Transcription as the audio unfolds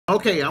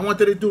Okay, I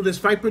wanted to do this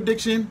fight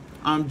prediction.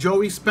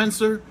 Joey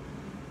Spencer.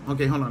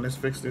 Okay, hold on. Let's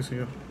fix this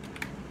here.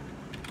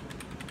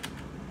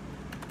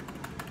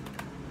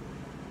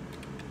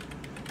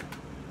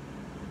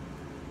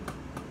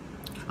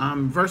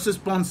 Versus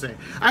Ponce.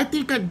 I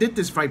think I did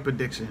this fight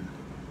prediction.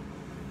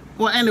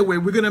 Well, anyway,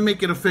 we're gonna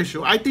make it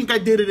official. I think I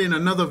did it in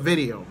another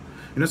video. You know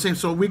what I'm saying?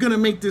 So we're gonna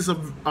make this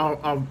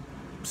a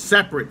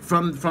separate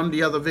from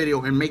the other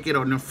video and make it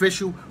an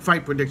official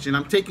fight prediction.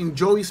 I'm taking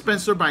Joey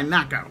Spencer by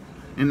knockout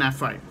in that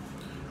fight.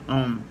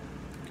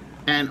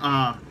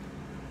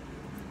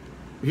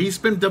 He's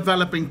been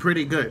developing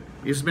pretty good.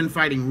 He's been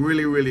fighting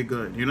really, really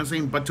good. You know what I'm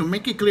saying? But to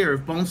make it clear,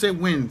 if Ponce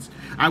wins,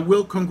 I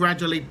will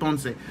congratulate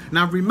Ponce.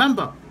 Now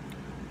remember,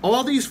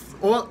 all these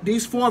 4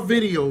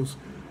 videos,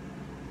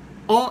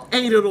 all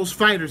 8 of those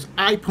fighters,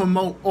 I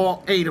promote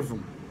all 8 of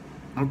them.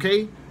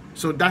 Okay?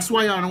 So that's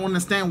why I don't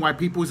understand why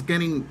people is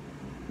getting,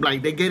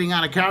 like, they're getting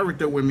out of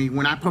character with me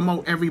when I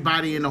promote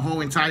everybody in the whole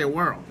entire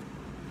world.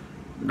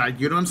 Like,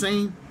 you know what I'm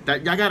saying?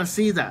 That y'all gotta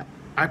see that.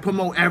 I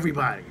promote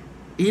everybody.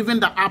 Even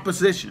the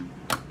opposition.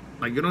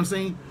 Like, you know what I'm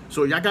saying?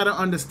 So y'all gotta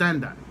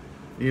understand that.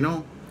 You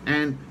know?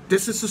 And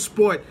this is a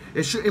sport.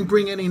 It shouldn't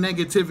bring any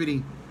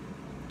negativity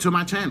to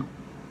my channel.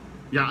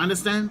 Y'all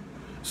understand?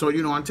 So,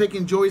 you know, I'm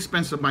taking Joey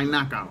Spencer by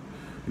knockout.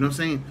 You know what I'm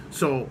saying?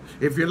 So,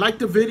 if you like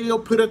the video,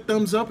 put a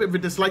thumbs up. If you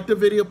dislike the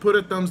video, put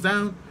a thumbs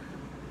down.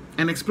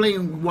 And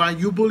explain why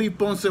you believe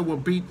Ponce will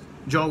beat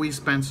Joey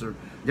Spencer.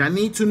 Y'all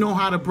need to know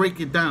how to break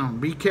it down.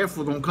 Be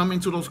careful. Don't come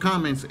into those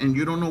comments and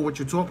you don't know what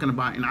you're talking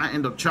about and I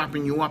end up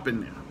chopping you up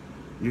in there.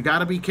 You got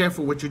to be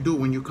careful what you do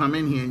when you come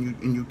in here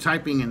and you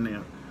typing in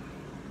there.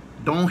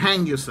 Don't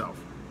hang yourself.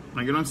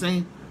 Like, you know what I'm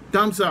saying?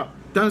 Thumbs up.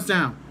 Thumbs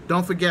down.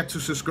 Don't forget to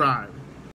subscribe.